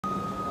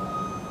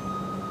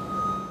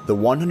The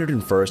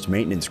 101st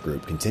Maintenance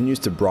Group continues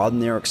to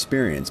broaden their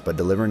experience by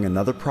delivering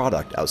another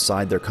product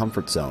outside their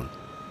comfort zone.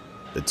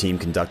 The team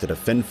conducted a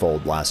fin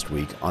fold last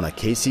week on a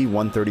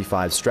KC-135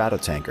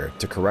 Stratotanker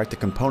to correct a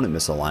component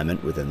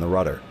misalignment within the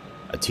rudder,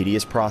 a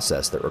tedious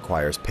process that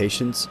requires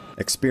patience,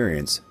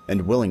 experience,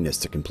 and willingness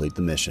to complete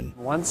the mission.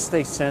 Once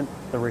they sent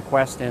the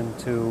request in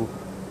to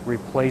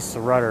replace the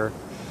rudder,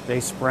 they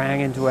sprang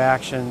into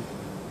action,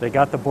 they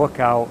got the book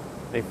out,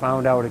 they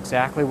found out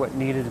exactly what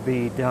needed to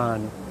be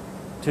done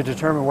to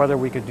determine whether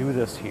we could do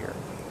this here.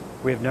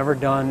 We have never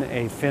done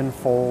a fin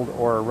fold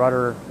or a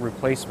rudder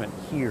replacement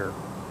here.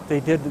 They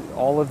did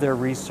all of their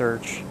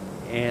research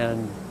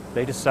and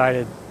they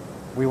decided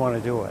we want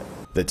to do it.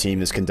 The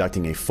team is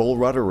conducting a full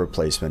rudder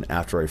replacement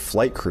after a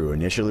flight crew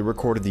initially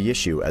recorded the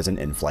issue as an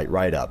in-flight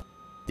write-up.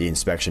 The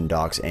inspection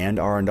docs and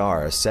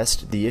R&R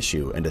assessed the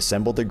issue and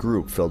assembled a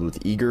group filled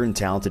with eager and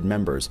talented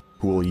members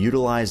who will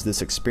utilize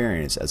this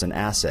experience as an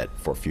asset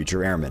for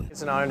future airmen.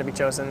 It's an honor to be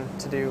chosen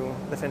to do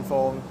the fin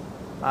fold.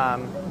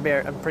 I'm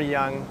pretty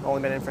young,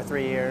 only been in for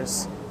 3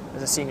 years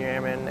as a senior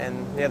airman,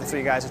 and the other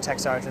 3 guys are tech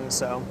sergeants,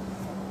 so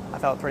I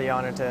felt pretty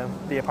honored to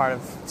be a part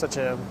of such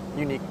a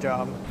unique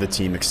job. The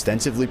team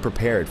extensively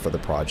prepared for the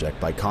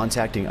project by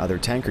contacting other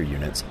tanker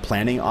units,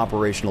 planning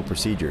operational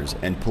procedures,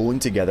 and pulling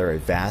together a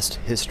vast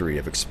history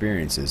of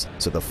experiences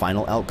so the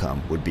final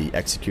outcome would be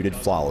executed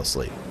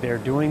flawlessly. They're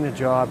doing the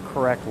job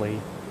correctly,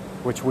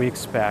 which we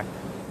expect.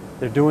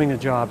 They're doing the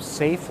job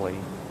safely,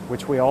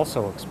 which we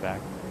also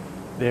expect.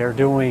 They're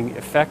doing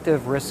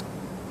effective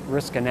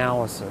risk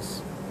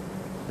analysis.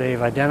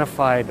 They've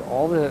identified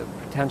all the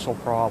potential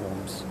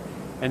problems,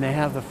 and they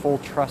have the full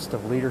trust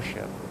of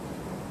leadership.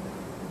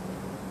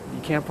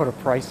 You can't put a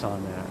price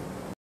on that.